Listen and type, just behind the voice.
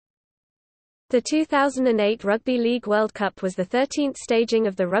The 2008 Rugby League World Cup was the 13th staging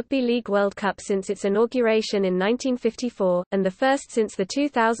of the Rugby League World Cup since its inauguration in 1954, and the first since the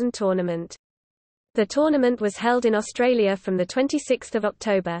 2000 tournament. The tournament was held in Australia from 26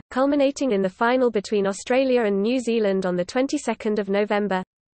 October, culminating in the final between Australia and New Zealand on 22 November.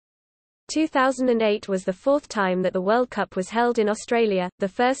 2008 was the fourth time that the World Cup was held in Australia, the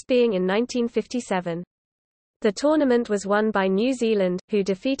first being in 1957. The tournament was won by New Zealand, who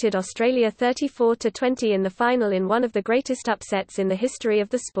defeated Australia 34-20 in the final in one of the greatest upsets in the history of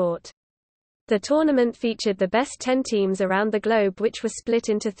the sport. The tournament featured the best 10 teams around the globe, which were split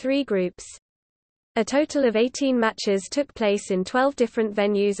into 3 groups. A total of 18 matches took place in 12 different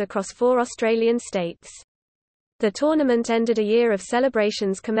venues across 4 Australian states. The tournament ended a year of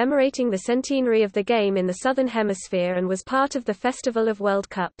celebrations commemorating the centenary of the game in the Southern Hemisphere and was part of the Festival of World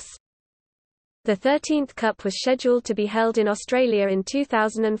Cups. The 13th Cup was scheduled to be held in Australia in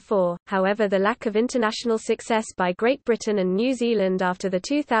 2004, however the lack of international success by Great Britain and New Zealand after the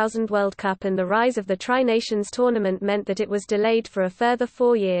 2000 World Cup and the rise of the Tri-Nations tournament meant that it was delayed for a further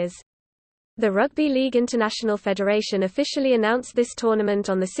 4 years. The Rugby League International Federation officially announced this tournament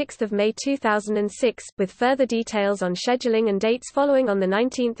on 6 May 2006, with further details on scheduling and dates following on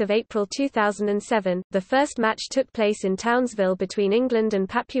 19 April 2007. The first match took place in Townsville between England and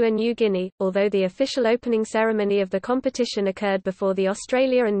Papua New Guinea, although the official opening ceremony of the competition occurred before the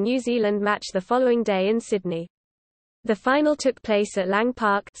Australia and New Zealand match the following day in Sydney. The final took place at Lang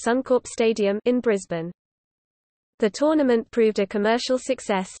Park Suncorp Stadium in Brisbane. The tournament proved a commercial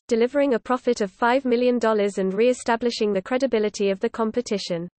success, delivering a profit of $5 million and re-establishing the credibility of the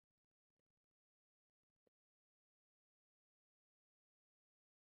competition.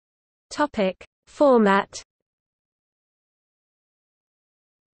 Topic: Format.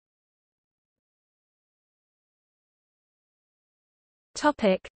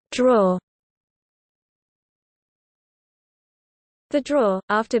 Topic: Draw. The draw,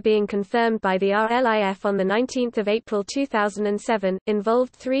 after being confirmed by the RLIF on 19 April 2007,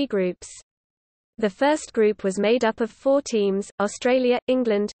 involved 3 groups. The first group was made up of 4 teams, Australia,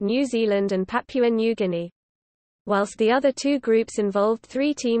 England, New Zealand and Papua New Guinea. Whilst the other 2 groups involved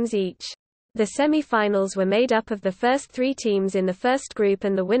 3 teams each. The semi-finals were made up of the first 3 teams in the first group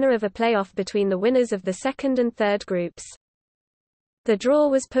and the winner of a playoff between the winners of the second and third groups. The draw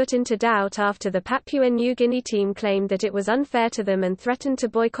was put into doubt after the Papua New Guinea team claimed that it was unfair to them and threatened to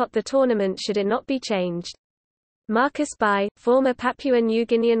boycott the tournament should it not be changed. Marcus Bai, former Papua New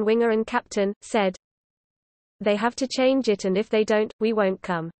Guinean winger and captain, said, "They have to change it, and if they don't, we won't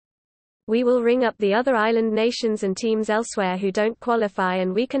come. We will ring up the other island nations and teams elsewhere who don't qualify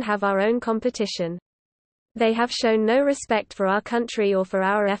and we can have our own competition. They have shown no respect for our country or for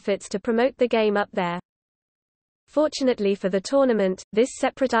our efforts to promote the game up there." Fortunately for the tournament, this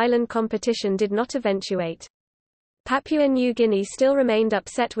separate island competition did not eventuate. Papua New Guinea still remained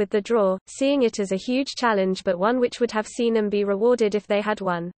upset with the draw, seeing it as a huge challenge but one which would have seen them be rewarded if they had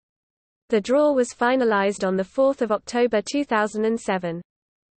won. The draw was finalized on 4 October 2007.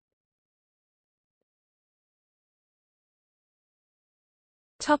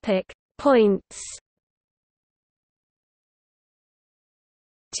 Points.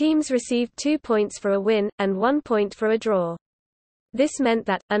 Teams received 2 points for a win, and 1 point for a draw. This meant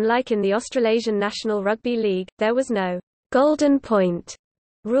that, unlike in the Australasian National Rugby League, there was no golden point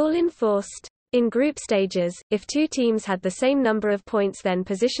rule enforced. In group stages, if 2 teams had the same number of points, then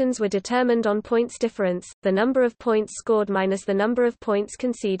positions were determined on points difference, the number of points scored minus the number of points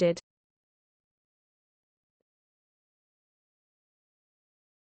conceded.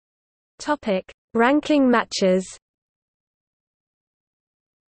 Ranking matches.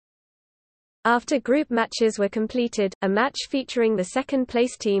 After group matches were completed, a match featuring the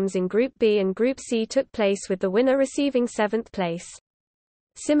second-place teams in Group B and Group C took place with the winner receiving 7th place.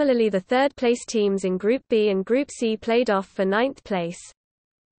 Similarly, the third-place teams in Group B and Group C played off for 9th place.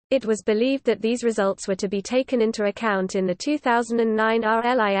 It was believed that these results were to be taken into account in the 2009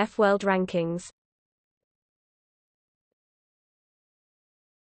 RLIF World Rankings.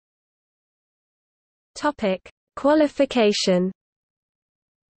 Qualification.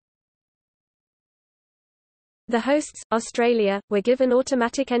 The hosts, Australia, were given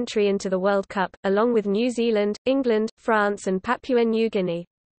automatic entry into the World Cup, along with New Zealand, England, France and Papua New Guinea.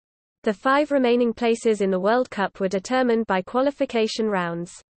 The 5 remaining places in the World Cup were determined by qualification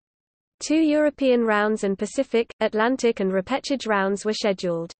rounds. 2 European rounds and Pacific, Atlantic and repechage rounds were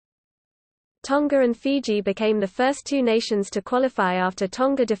scheduled. Tonga and Fiji became the first 2 nations to qualify after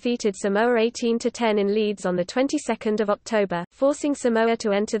Tonga defeated Samoa 18-10 in Leeds on the 22nd of October, forcing Samoa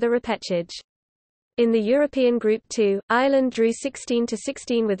to enter the repechage. In the European Group 2, Ireland drew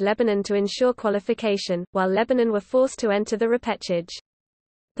 16-16 with Lebanon to ensure qualification, while Lebanon were forced to enter the repechage.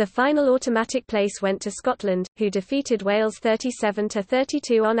 The final automatic place went to Scotland, who defeated Wales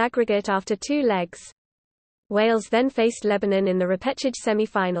 37-32 on aggregate after 2 legs. Wales then faced Lebanon in the repechage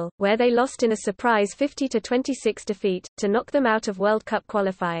semi-final, where they lost in a surprise 50-26 defeat, to knock them out of World Cup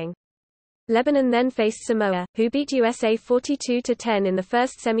qualifying. Lebanon then faced Samoa, who beat USA 42-10 in the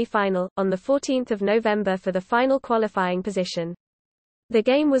first semi-final, on 14 November for the final qualifying position. The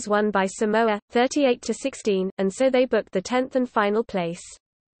game was won by Samoa, 38-16, and so they booked the 10th and final place.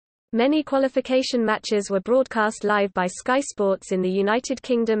 Many qualification matches were broadcast live by Sky Sports in the United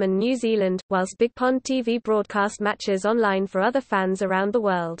Kingdom and New Zealand, whilst Big Pond TV broadcast matches online for other fans around the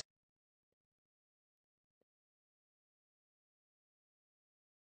world.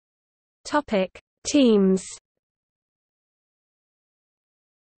 Topic: Teams.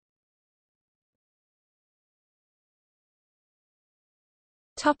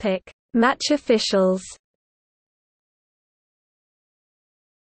 Topic: Match officials.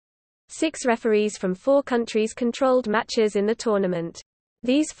 6 referees from 4 countries controlled matches in the tournament.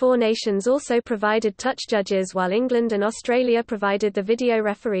 These 4 nations also provided touch judges, while England and Australia provided the video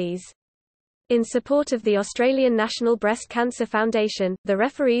referees. In support of the Australian National Breast Cancer Foundation, the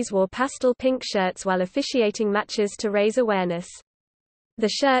referees wore pastel pink shirts while officiating matches to raise awareness. The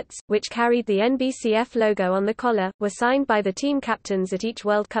shirts, which carried the NBCF logo on the collar, were signed by the team captains at each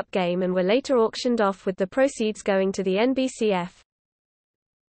World Cup game and were later auctioned off, with the proceeds going to the NBCF.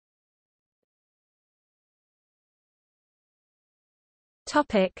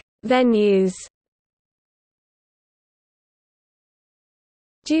 Topic: Venues.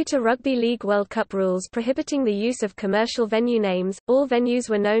 Due to Rugby League World Cup rules prohibiting the use of commercial venue names, all venues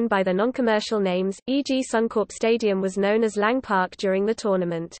were known by their non-commercial names, e.g. Suncorp Stadium was known as Lang Park during the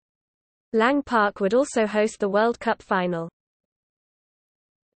tournament. Lang Park would also host the World Cup final.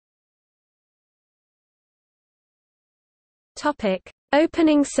 Topic: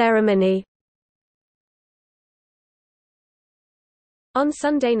 Opening ceremony. On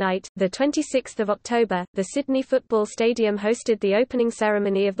Sunday night, 26 October, the Sydney Football Stadium hosted the opening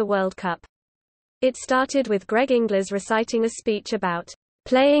ceremony of the World Cup. It started with Greg Inglis reciting a speech about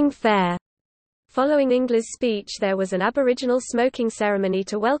 "playing fair." Following Inglis' speech, there was an Aboriginal smoking ceremony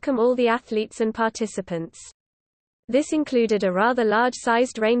to welcome all the athletes and participants. This included a rather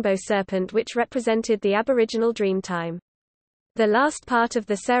large-sized rainbow serpent which represented the Aboriginal Dreamtime. The last part of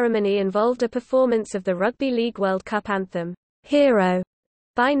the ceremony involved a performance of the Rugby League World Cup anthem, "Hero",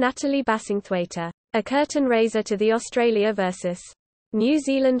 by Natalie Bassingthwaite. A curtain raiser to the Australia vs. New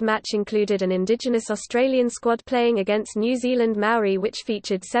Zealand match included an Indigenous Australian squad playing against New Zealand Maori, which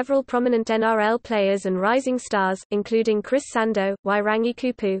featured several prominent NRL players and rising stars, including Chris Sando, Wairangi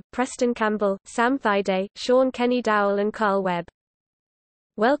Kupu, Preston Campbell, Sam Thaiday, Sean Kenny Dowell and Carl Webb.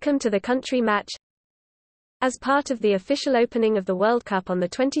 Welcome to the Country match. As part of the official opening of the World Cup on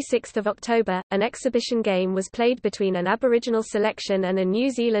 26 October, an exhibition game was played between an Aboriginal selection and a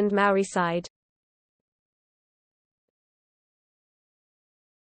New Zealand Maori side.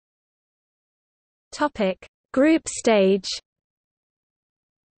 Topic: Group stage.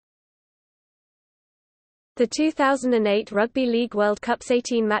 The 2008 Rugby League World Cup's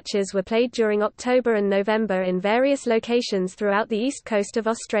 18 matches were played during October and November in various locations throughout the east coast of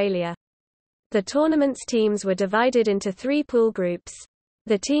Australia. The tournament's teams were divided into 3 pool groups.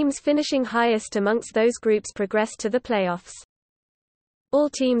 The teams finishing highest amongst those groups progressed to the playoffs. All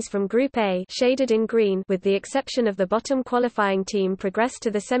teams from Group A, shaded in green, with the exception of the bottom qualifying team, progressed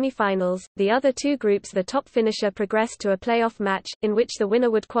to the semi-finals. The other 2 groups, the top finisher progressed to a playoff match, in which the winner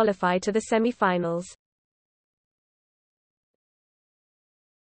would qualify to the semi-finals.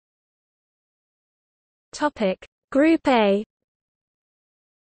 Topic: Group A.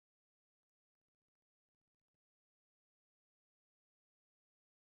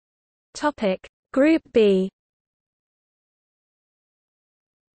 Topic: Group B.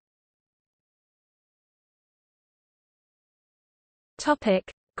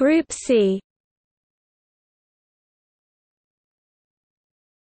 Topic: Group C.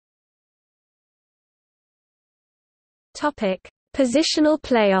 Topic: Positional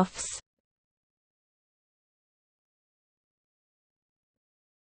playoffs.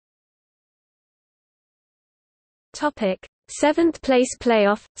 Topic: 7th place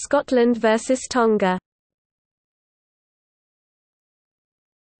playoff, Scotland vs Tonga.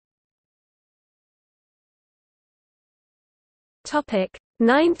 Topic: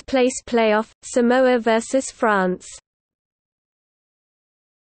 9th place playoff, Samoa vs France.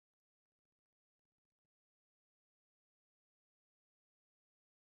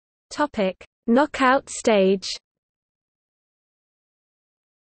 Topic: Knockout stage.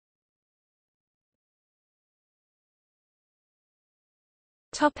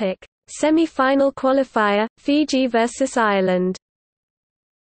 Topic: Semi-final qualifier, Fiji versus Ireland.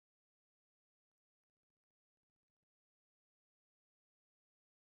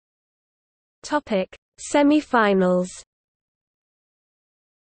 Topic: Semi-finals.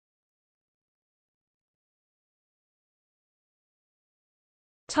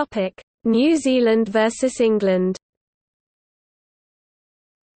 Topic: New Zealand versus England.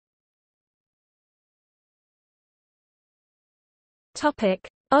 Topic: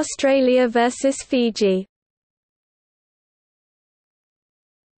 Australia versus Fiji.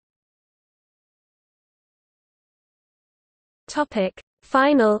 Topic: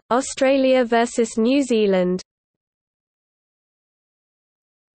 Final, Australia versus New Zealand.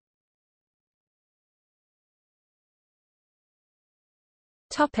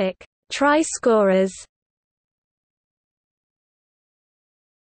 Topic: Try scorers.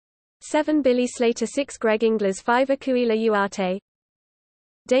 7 Billy Slater, 6 Greg Inglis, 5 Akuila Uate,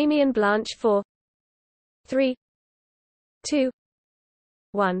 Damien Blanche, 4 3 2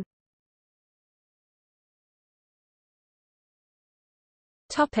 1.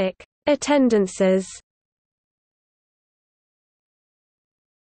 Topic: Attendances.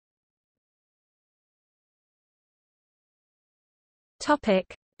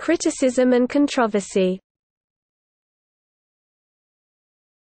 Topic: Criticism and controversy.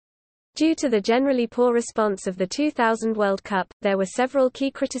 Due to the generally poor response of the 2000 World Cup, there were several key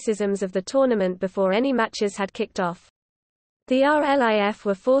criticisms of the tournament before any matches had kicked off. The RLIF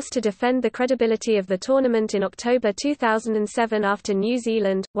were forced to defend the credibility of the tournament in October 2007 after New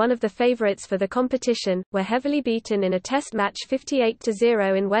Zealand, one of the favourites for the competition, were heavily beaten in a test match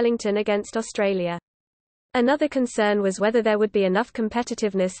 58-0 in Wellington against Australia. Another concern was whether there would be enough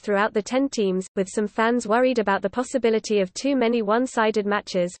competitiveness throughout the 10 teams, with some fans worried about the possibility of too many one-sided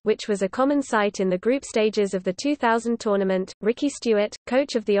matches, which was a common sight in the group stages of the 2000 tournament. Ricky Stuart,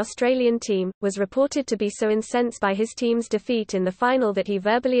 coach of the Australian team, was reported to be so incensed by his team's defeat in the final that he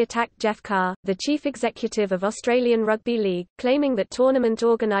verbally attacked Jeff Carr, the chief executive of Australian Rugby League, claiming that tournament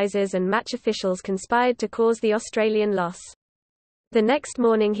organisers and match officials conspired to cause the Australian loss. The next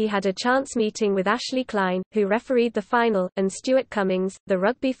morning he had a chance meeting with Ashley Klein, who refereed the final, and Stuart Cummings, the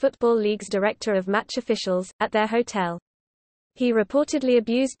Rugby Football League's director of match officials, at their hotel. He reportedly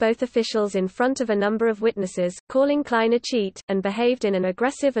abused both officials in front of a number of witnesses, calling Klein a cheat, and behaved in an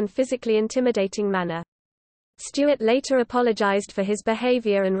aggressive and physically intimidating manner. Stuart later apologised for his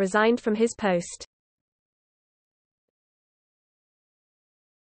behaviour and resigned from his post.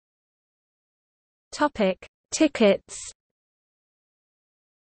 Topic: Tickets.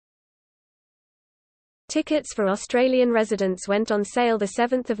 Tickets for Australian residents went on sale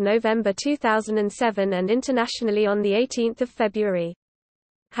 7 November 2007 and internationally on 18 February.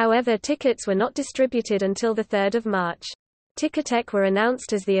 However, tickets were not distributed until 3 March. Ticketek were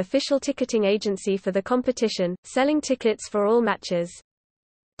announced as the official ticketing agency for the competition, selling tickets for all matches.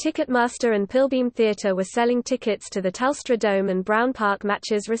 Ticketmaster and Pilbeam Theatre were selling tickets to the Telstra Dome and Brown Park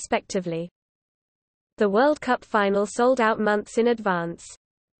matches respectively. The World Cup final sold out months in advance.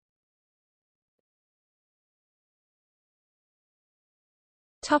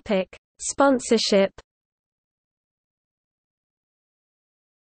 Topic: Sponsorship.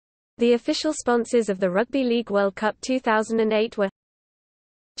 The official sponsors of the Rugby League World Cup 2008 were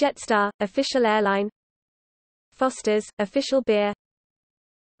Jetstar, official airline; Foster's, official beer;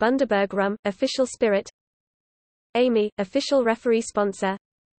 Bundaberg Rum, official spirit; Amy, official referee sponsor;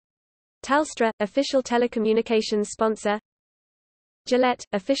 Telstra, official telecommunications sponsor; Gillette,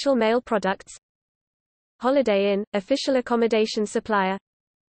 official male products; Holiday Inn, official accommodation supplier;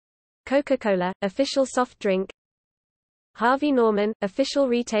 Coca-Cola, official soft drink; Harvey Norman, official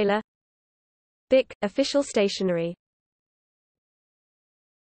retailer; Bic, official stationery.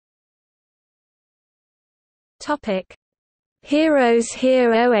 Topic: Heroes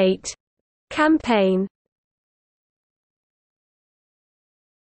Here 08 campaign.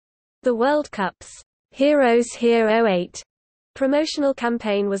 The World Cup's Heroes Here 08 promotional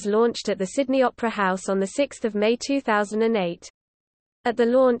campaign was launched at the Sydney Opera House on 6 May 2008. At the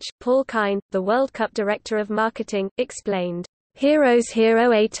launch, Paul Kine, the World Cup Director of Marketing, explained, "Heroes Here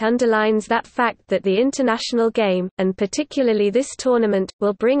 08 underlines that fact that the international game, and particularly this tournament,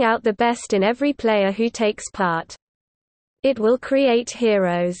 will bring out the best in every player who takes part. It will create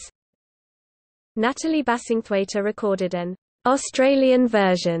heroes." Natalie Bassingthwaite recorded an Australian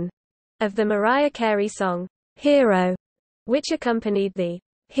version of the Mariah Carey song, "Hero", which accompanied the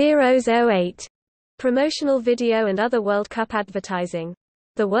Heroes 08 promotional video and other World Cup advertising.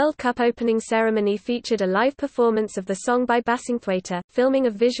 The World Cup opening ceremony featured a live performance of the song by Basingthwaite. Filming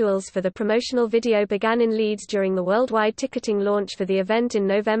of visuals for the promotional video began in Leeds during the worldwide ticketing launch for the event in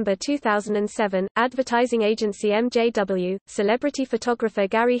November 2007. Advertising agency MJW, celebrity photographer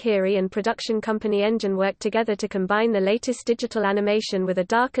Gary Heary and production company Engine worked together to combine the latest digital animation with a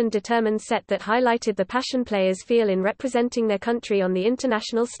dark and determined set that highlighted the passion players feel in representing their country on the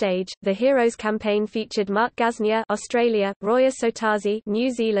international stage. The Heroes campaign featured Mark Gasnier, Australia; Roya Sotazi,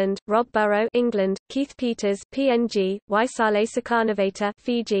 New Zealand; Rob Burrow, England; Keith Peters, PNG; Waisale Sakhanavata,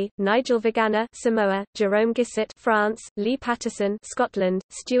 Fiji; Nigel Vigana, Samoa; Jerome Gissett, France; Lee Patterson, Scotland;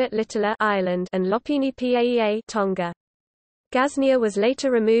 Stuart Littler, Ireland; and Lopini Paea, Tonga. Gasnier was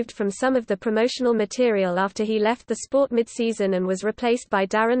later removed from some of the promotional material after he left the sport mid-season and was replaced by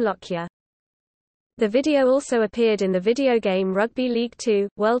Darren Lockyer. The video also appeared in the video game Rugby League 2,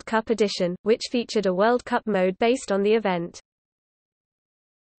 World Cup Edition, which featured a World Cup mode based on the event.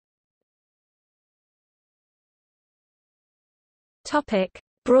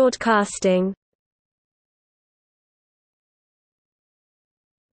 Broadcasting.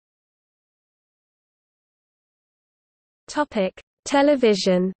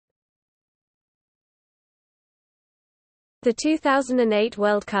 Television. The 2008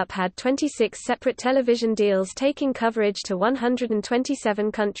 World Cup had 26 separate television deals taking coverage to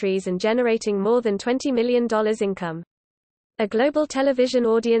 127 countries and generating more than $20 million income. A global television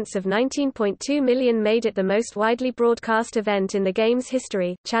audience of 19.2 million made it the most widely broadcast event in the game's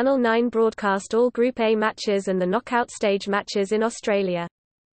history. Channel 9 broadcast all Group A matches and the knockout stage matches in Australia.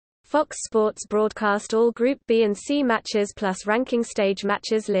 Fox Sports broadcast all Group B and C matches plus ranking stage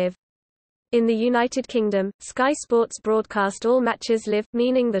matches live. In the United Kingdom, Sky Sports broadcast all matches live,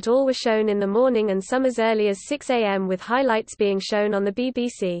 meaning that all were shown in the morning and some as early as 6 a.m. with highlights being shown on the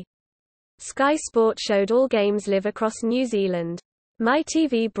BBC. Sky Sport showed all games live across New Zealand.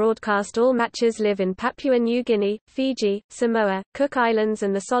 MyTV broadcast all matches live in Papua New Guinea, Fiji, Samoa, Cook Islands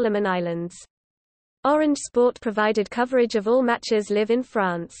and the Solomon Islands. Orange Sport provided coverage of all matches live in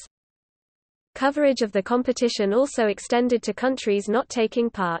France. Coverage of the competition also extended to countries not taking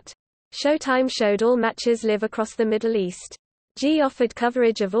part. Showtime showed all matches live across the Middle East. G offered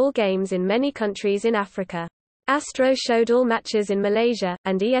coverage of all games in many countries in Africa. Astro showed all matches in Malaysia,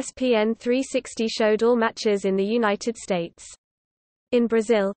 and ESPN 360 showed all matches in the United States. In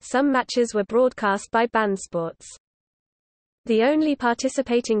Brazil, some matches were broadcast by BandSports. The only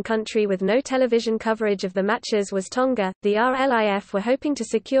participating country with no television coverage of the matches was Tonga. The RLIF were hoping to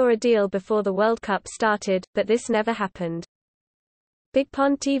secure a deal before the World Cup started, but this never happened. Big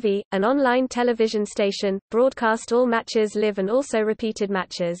Pond TV, an online television station, broadcast all matches live and also repeated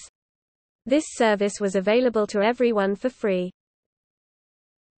matches. This service was available to everyone for free.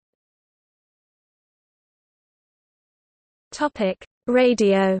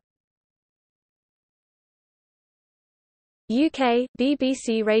 Radio. UK,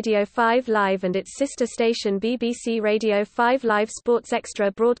 BBC Radio 5 Live and its sister station BBC Radio 5 Live Sports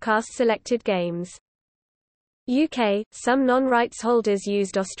Extra broadcast selected games. UK, some non-rights holders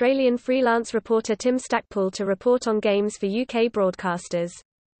used Australian freelance reporter Tim Stackpool to report on games for UK broadcasters.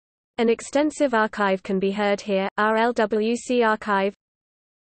 An extensive archive can be heard here. RLWC Archive,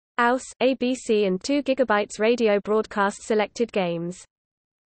 AUS, ABC and 2 GB radio broadcast selected games.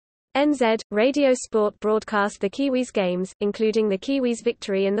 NZ, Radio Sport broadcast the Kiwis games, including the Kiwis'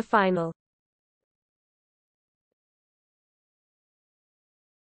 victory in the final.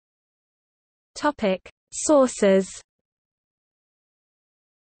 Sources.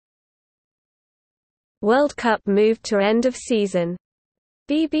 World Cup moved to end of season.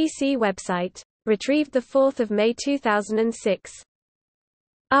 BBC website. Retrieved 4 May 2006.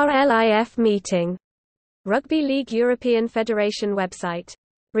 RLIF meeting. Rugby League European Federation website.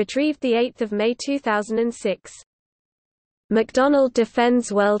 Retrieved 8 May 2006. McDonald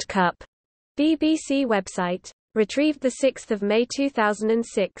defends World Cup. BBC website. Retrieved 6 May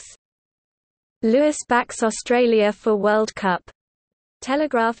 2006. Lewis backs Australia for World Cup.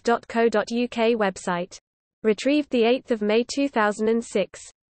 Telegraph.co.uk website. Retrieved 8 May 2006.